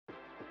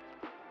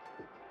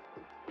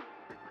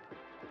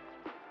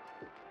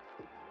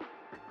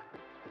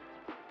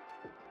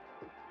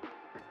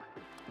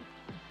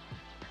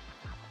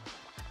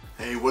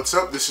Hey, what's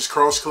up? This is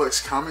Carl's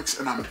Collects Comics,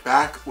 and I'm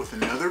back with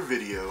another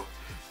video,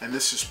 and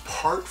this is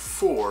part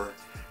 4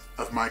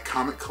 of my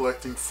Comic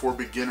Collecting for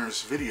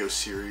Beginners video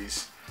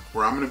series,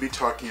 where I'm going to be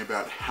talking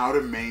about how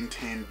to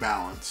maintain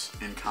balance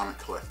in comic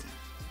collecting.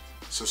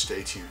 So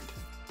stay tuned.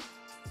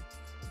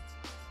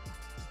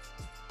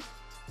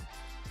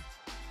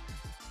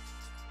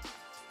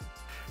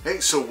 Hey,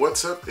 so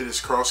what's up? It is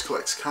Carl's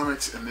Collects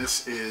Comics, and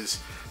this is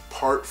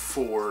part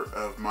 4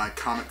 of my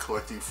Comic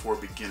Collecting for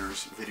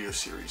Beginners video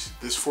series.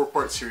 This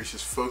 4-part series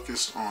is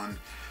focused on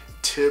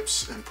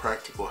tips and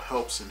practical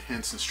helps and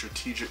hints and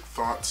strategic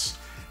thoughts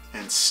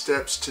and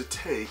steps to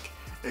take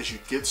as you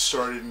get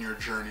started in your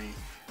journey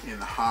in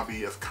the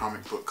hobby of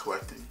comic book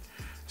collecting.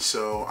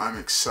 So I'm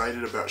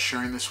excited about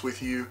sharing this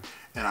with you,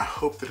 and I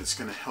hope that it's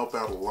going to help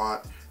out a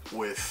lot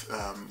with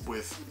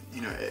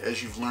you know,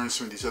 as you've learned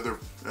some of these other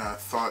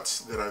thoughts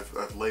that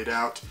I've laid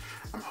out.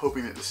 I'm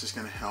hoping that this is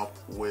going to help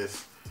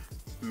with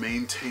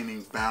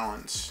maintaining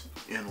balance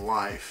in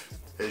life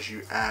as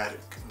you add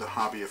the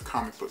hobby of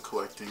comic book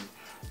collecting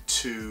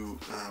to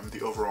the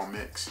overall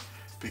mix,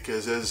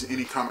 because as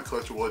any comic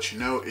collector will let you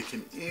know, it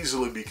can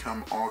easily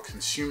become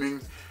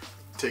all-consuming,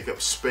 take up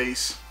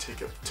space,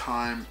 take up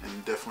time,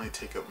 and definitely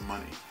take up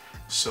money.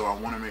 So I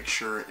want to make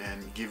sure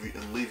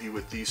and leave you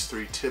with these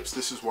 3 tips.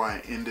 This is why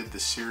I ended the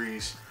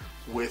series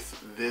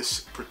with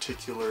this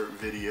particular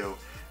video,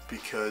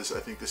 because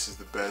I think this is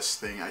the best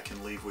thing I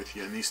can leave with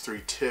you. And these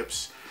 3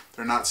 tips,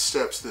 they're not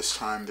steps this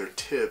time, they're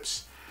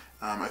tips.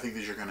 I think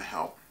these are going to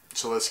help.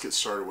 So let's get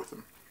started with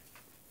them.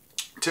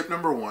 Tip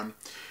number 1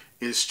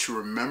 is to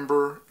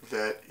remember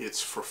that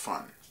it's for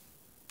fun.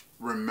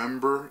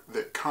 Remember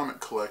that comic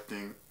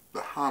collecting,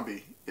 the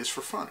hobby, is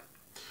for fun.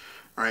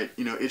 All right,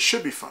 you know, it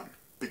should be fun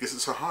because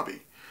it's a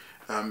hobby.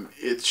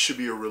 It should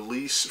be a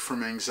release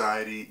from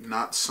anxiety,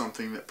 not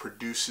something that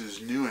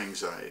produces new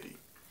anxiety.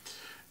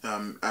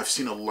 I've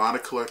seen a lot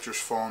of collectors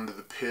fall into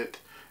the pit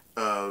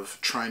of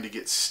trying to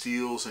get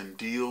steals and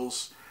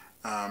deals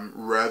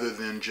rather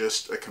than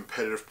just a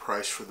competitive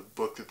price for the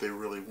book that they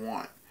really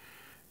want.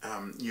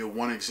 You know,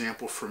 one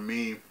example for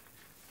me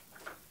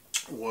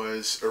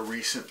was a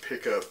recent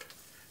pickup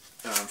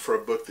for a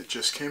book that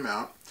just came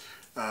out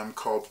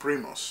called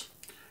Primos.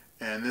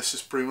 And this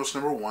is Primos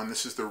number 1.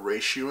 This is the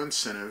Ratio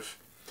Incentive.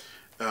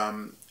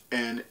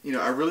 And you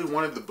know, I really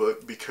wanted the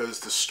book because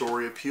the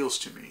story appeals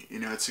to me. You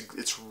know,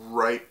 it's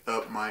right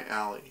up my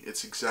alley.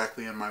 It's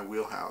exactly in my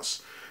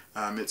wheelhouse.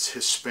 It's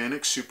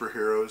Hispanic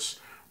superheroes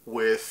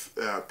with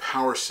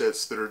power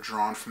sets that are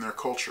drawn from their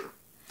culture.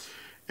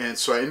 And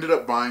so I ended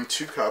up buying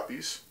 2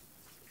 copies.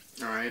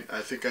 All right,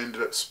 I think I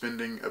ended up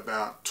spending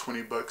about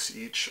 20 bucks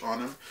each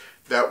on them.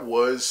 That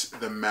was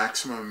the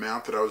maximum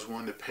amount that I was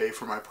willing to pay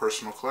for my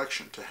personal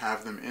collection, to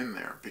have them in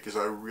there, because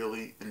I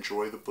really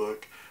enjoy the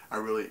book. It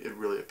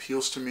really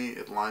appeals to me.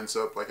 It lines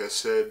up, like I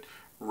said,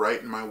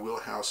 right in my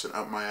wheelhouse and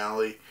up my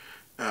alley.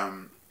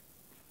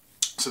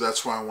 So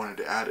that's why I wanted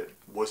to add it.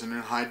 Wasn't in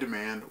high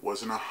demand.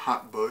 Wasn't a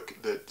hot book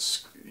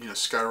that, you know,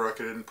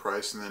 skyrocketed in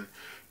price and then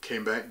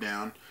came back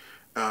down.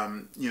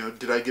 You know,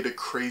 did I get a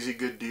crazy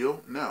good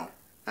deal? No,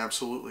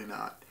 absolutely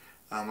not.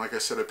 Like I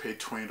said, I paid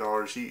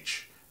 $20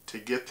 each to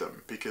get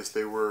them because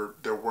there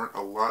weren't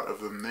a lot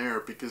of them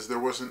there, because there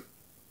wasn't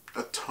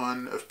a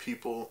ton of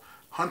people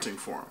hunting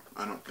for them,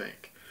 I don't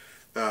think.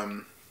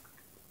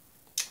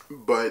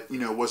 But you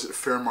know, was it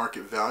fair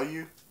market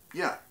value?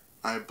 Yeah,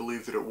 I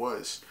believe that it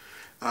was.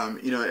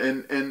 You know,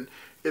 and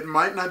it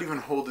might not even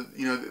hold,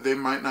 you know, they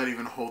might not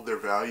even hold their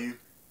value,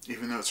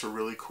 even though it's a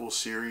really cool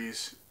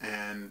series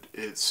and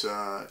it's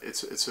a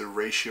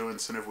ratio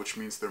incentive, which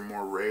means they're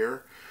more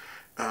rare.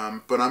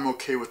 But I'm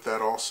okay with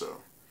that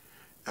also,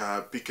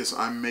 because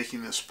I'm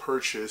making this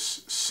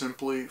purchase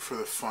simply for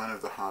the fun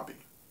of the hobby.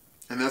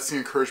 And that's the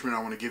encouragement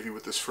I want to give you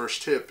with this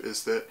first tip,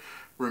 is that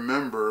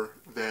remember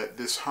that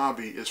this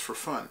hobby is for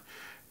fun.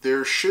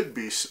 There should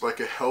be, like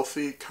a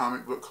healthy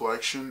comic book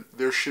collection,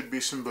 there should be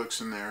some books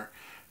in there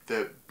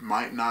that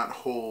might not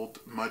hold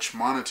much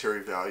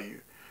monetary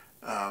value,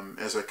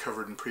 as I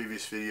covered in a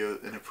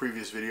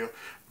previous video,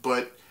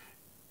 but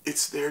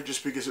it's there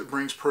just because it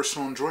brings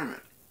personal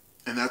enjoyment.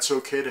 And that's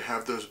okay to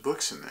have those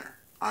books in there.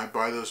 I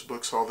buy those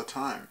books all the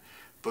time.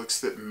 Books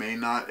that may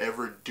not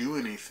ever do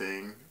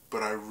anything,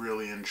 but I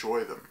really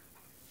enjoy them.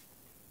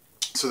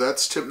 So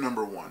that's tip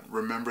number 1.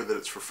 Remember that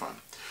it's for fun.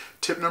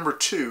 Tip number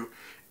 2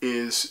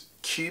 is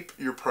keep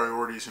your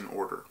priorities in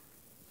order.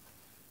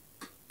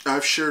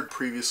 I've shared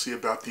previously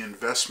about the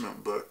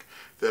investment book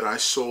that I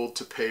sold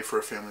to pay for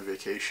a family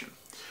vacation.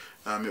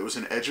 It was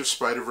an Edge of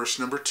Spider-Verse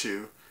number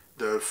 2.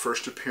 The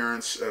first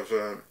appearance of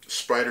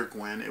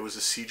Spider-Gwen. It was a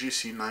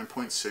CGC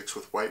 9.6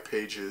 with white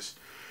pages.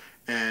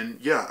 And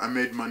yeah, I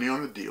made money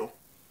on the deal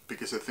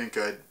because I think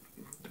I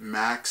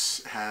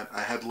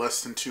had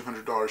less than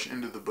 $200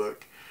 into the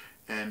book,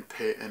 and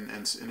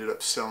ended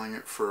up selling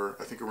it for,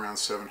 I think, around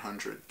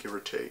 $700, give or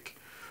take.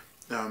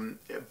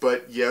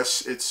 But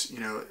yes, it's, you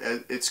know,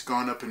 it's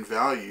gone up in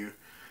value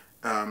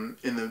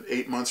in the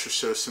 8 months or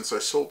so since I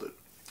sold it.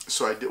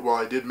 So while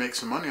I did make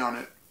some money on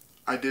it,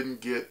 I didn't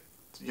get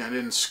I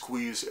didn't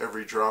squeeze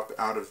every drop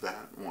out of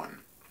that one.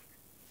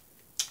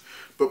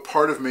 But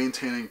part of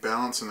maintaining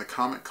balance in the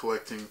comic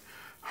collecting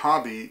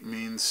hobby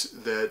means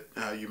that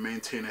you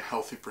maintain a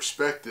healthy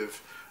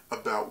perspective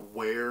about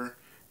where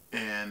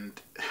and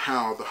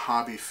how the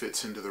hobby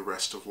fits into the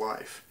rest of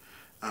life.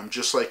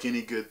 Just like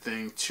any good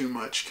thing, too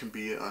much can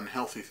be an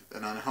unhealthy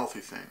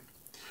thing.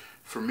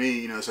 For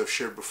me, as I've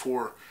shared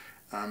before,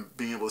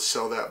 being able to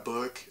sell that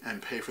book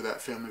and pay for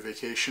that family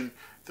vacation,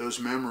 those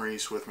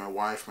memories with my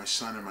wife, my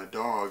son, and my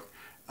dog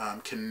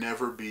can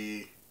never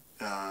be.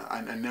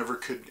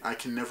 I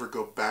can never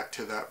go back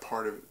to that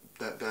part of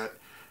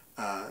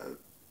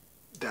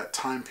that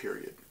time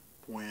period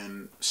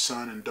when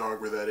son and dog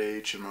were that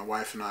age and my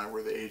wife and I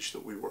were the age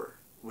that we were.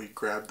 We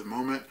grabbed the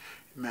moment.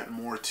 It meant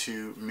more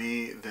to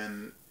me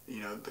than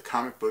the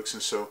comic books,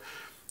 and so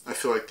I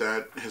feel like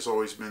that has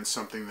always been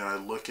something that I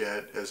look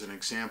at as an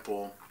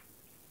example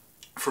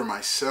for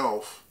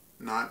myself.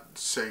 Not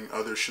saying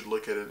others should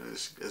look at it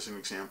as an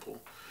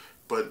example,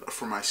 but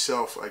for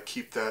myself, I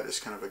keep that as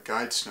kind of a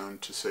guide stone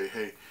to say,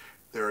 hey,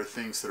 there are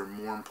things that are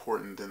more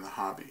important than the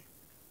hobby.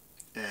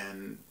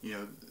 And,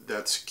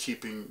 that's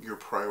keeping your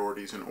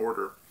priorities in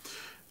order.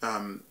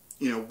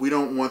 We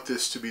don't want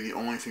this to be the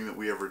only thing that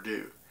we ever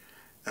do,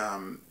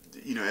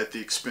 at the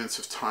expense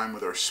of time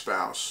with our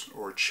spouse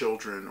or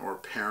children or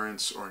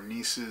parents or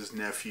nieces,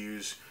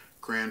 nephews,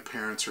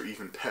 grandparents, or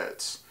even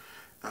pets.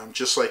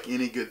 Just like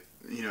any good,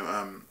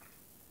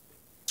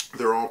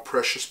 they're all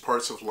precious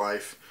parts of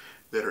life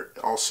that are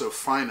also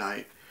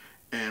finite,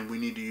 and we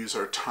need to use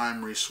our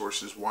time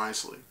resources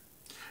wisely.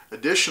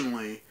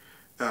 Additionally,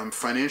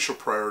 financial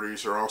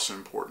priorities are also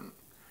important.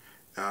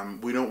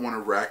 We don't want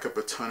to rack up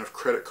a ton of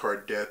credit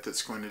card debt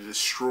that's going to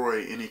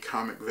destroy any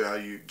comic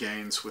value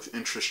gains with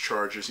interest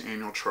charges,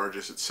 annual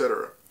charges,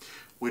 etc.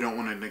 We don't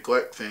want to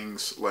neglect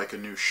things like a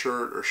new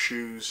shirt or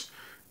shoes,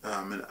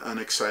 an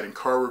unexciting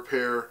car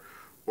repair,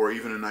 or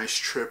even a nice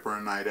trip or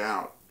a night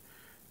out,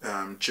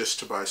 just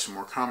to buy some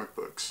more comic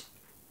books.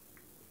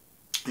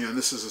 And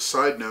this is a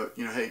side note.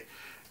 Hey,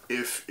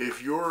 if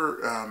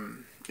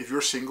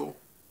you're single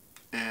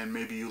and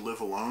maybe you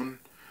live alone,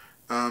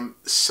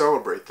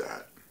 celebrate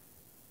that.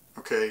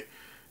 Okay,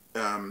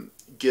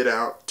 get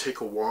out, take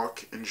a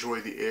walk, enjoy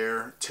the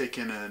air, take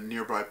in a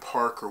nearby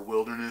park or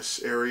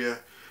wilderness area.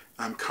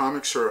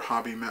 Comics are a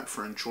hobby meant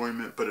for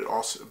enjoyment, but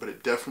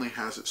it definitely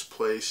has its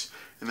place,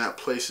 and that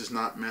place is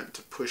not meant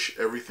to push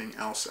everything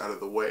else out of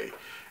the way.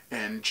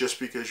 And just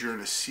because you're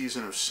in a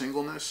season of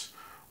singleness,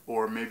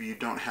 or maybe you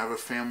don't have a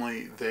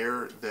family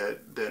there that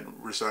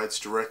resides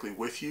directly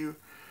with you,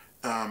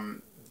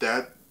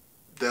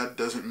 that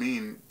doesn't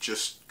mean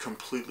just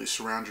completely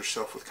surround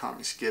yourself with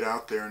comics. Get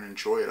out there and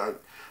enjoy it.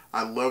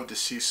 I love to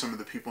see some of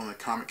the people in the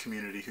comic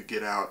community who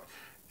get out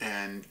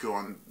and go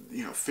on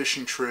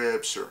fishing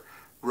trips or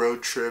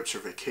road trips or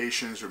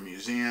vacations or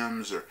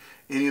museums or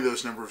any of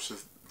those numbers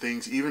of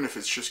things, even if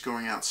it's just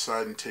going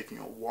outside and taking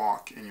a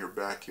walk in your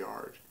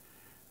backyard.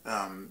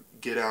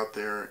 Get out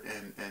there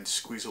and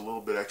squeeze a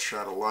little bit extra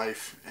out of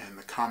life, and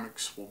the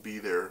comics will be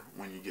there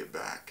when you get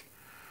back.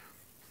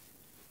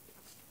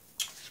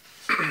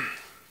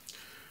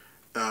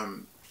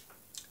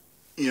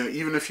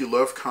 Even if you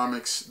love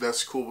comics,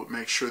 that's cool, but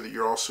make sure that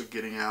you're also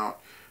getting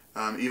out,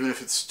 even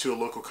if it's to a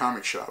local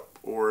comic shop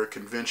or a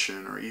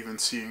convention, or even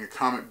seeing a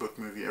comic book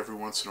movie every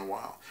once in a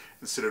while,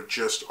 instead of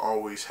just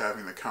always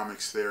having the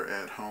comics there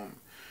at home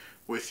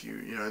with you.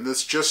 And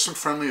that's just some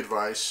friendly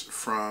advice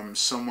from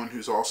someone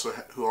who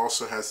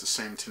also has the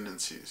same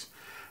tendencies.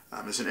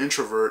 As an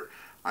introvert,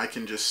 I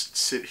can just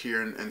sit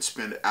here and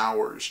spend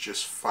hours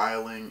just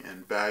filing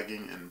and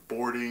bagging and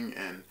boarding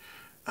and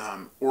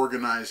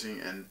organizing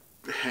and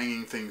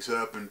hanging things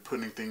up and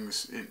putting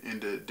things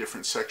into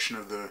different section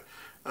of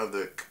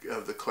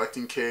the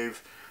collecting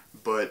cave.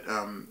 But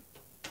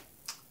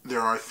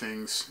there are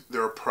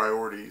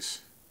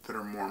priorities that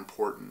are more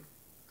important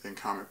than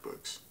comic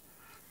books.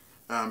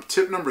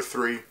 Tip number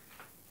 3,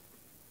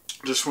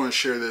 just want to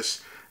share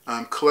this.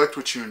 Collect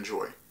what you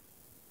enjoy.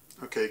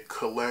 Okay,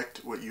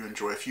 collect what you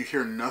enjoy. If you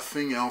hear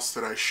nothing else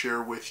that I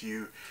share with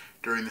you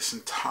during this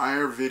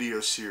entire video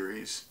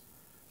series,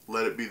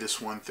 let it be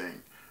this one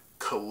thing.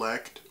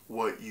 Collect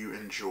what you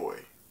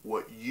enjoy.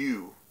 What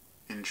you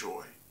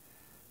enjoy.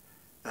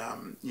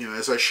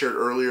 As I shared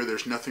earlier,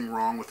 there's nothing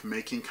wrong with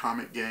making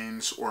comic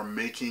gains or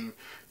making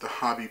the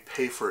hobby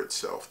pay for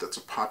itself. That's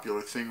a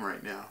popular thing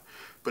right now.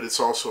 But it's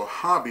also a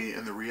hobby,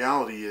 and the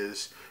reality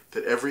is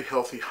that every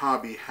healthy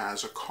hobby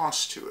has a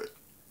cost to it.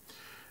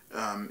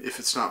 If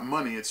it's not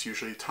money, it's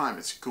usually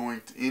time.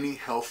 Any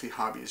healthy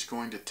hobby is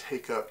going to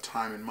take up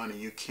time and money.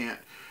 You can't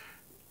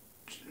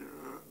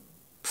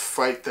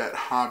fight that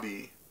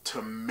hobby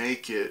to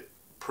make it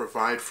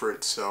provide for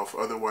itself.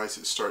 Otherwise,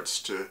 it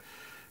starts to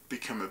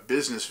become a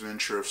business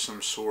venture of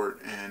some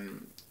sort,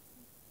 and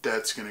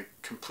that's going to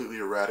completely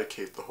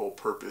eradicate the whole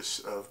purpose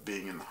of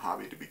being in the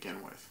hobby to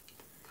begin with.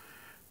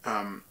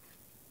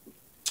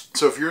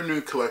 So if you're a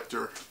new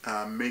collector,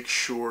 make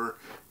sure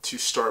to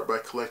start by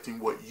collecting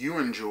what you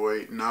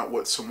enjoy, not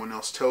what someone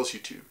else tells you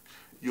to.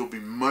 You'll be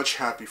much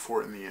happy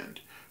for it in the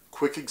end.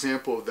 quick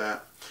example of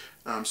that.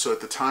 So at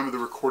the time of the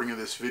recording of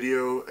this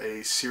video,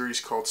 a series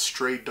called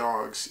Stray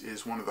Dogs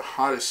is one of the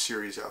hottest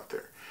series out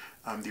there.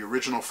 The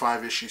original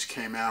 5 issues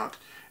came out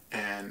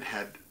and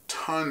had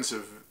tons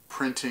of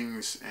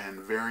printings and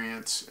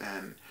variants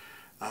and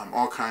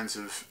all kinds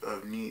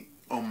of neat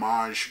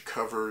homage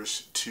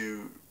covers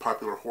to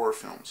popular horror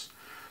films.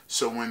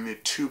 So when the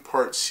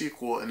 2-part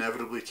sequel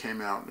inevitably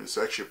came out, it was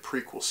actually a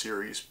prequel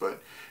series, but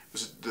it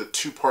was the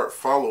 2-part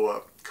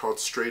follow-up called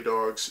Stray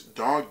Dogs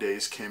Dog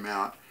Days came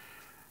out.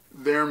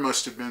 There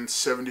must have been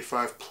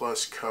 75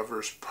 plus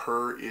covers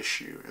per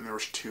issue, and there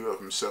was 2 of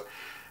them. So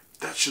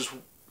that's just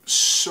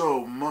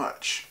so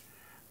much.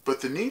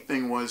 But the neat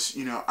thing was,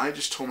 you know, I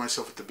just told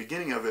myself at the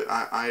beginning of it,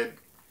 I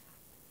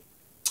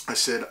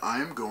said, I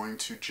am going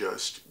to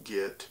just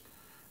get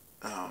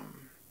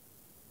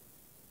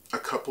a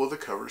couple of the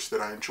covers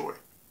that I enjoy.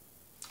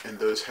 And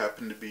those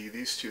happen to be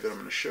these 2 that I'm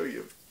going to show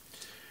you.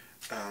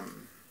 I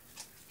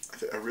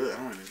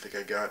don't even think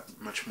I got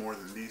much more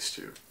than these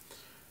 2.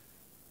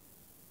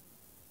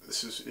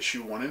 This is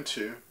issue 1 and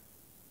 2.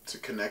 It's a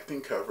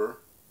connecting cover,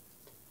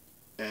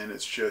 and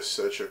it's just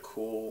such a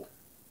cool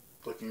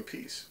looking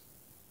piece.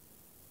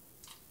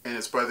 And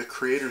it's by the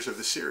creators of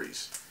the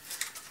series.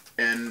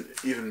 And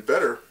even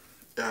better,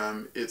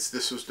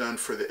 this was done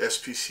for the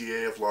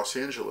SPCA of Los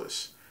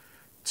Angeles.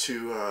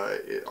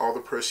 All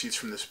the proceeds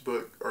from this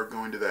book are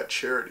going to that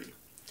charity.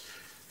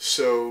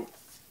 So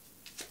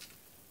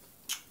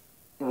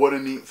what a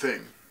neat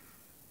thing,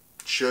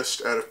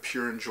 just out of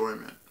pure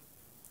enjoyment.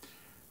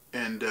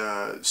 And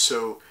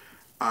so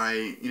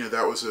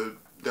that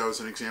was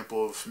an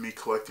example of me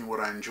collecting what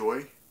I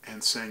enjoy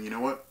and saying, you know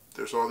what,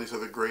 there's all these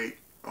other great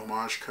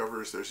homage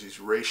covers, there's these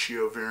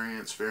ratio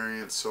variants,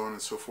 so on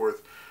and so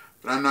forth,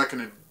 but I'm not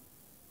going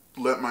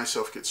to let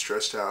myself get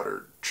stressed out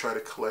or try to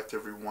collect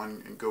every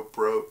one and go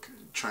broke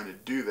trying to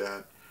do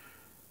that.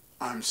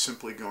 I'm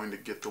simply going to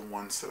get the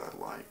ones that I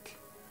like.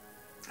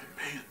 And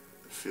man,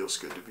 it feels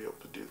good to be able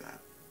to do that.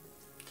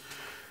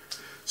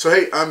 So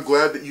hey, I'm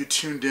glad that you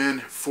tuned in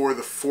for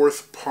the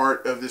 4th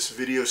part of this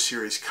video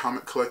series,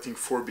 Comic Collecting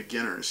for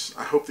Beginners.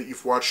 I hope that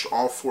you've watched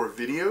all 4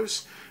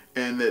 videos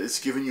and that it's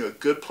given you a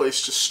good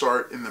place to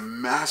start in the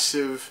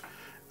massive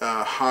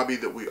hobby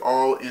that we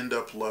all end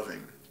up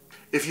loving.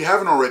 If you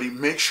haven't already,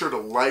 make sure to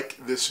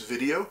like this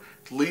video,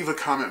 leave a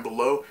comment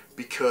below,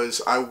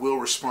 because I will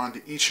respond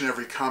to each and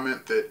every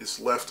comment that is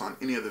left on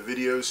any of the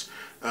videos.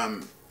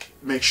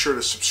 Make sure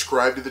to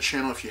subscribe to the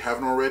channel if you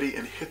haven't already,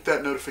 and hit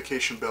that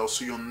notification bell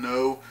so you'll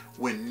know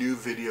when new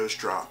videos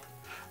drop.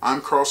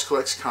 I'm Carl's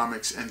Collects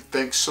Comics, and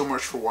thanks so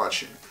much for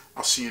watching.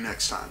 I'll see you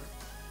next time.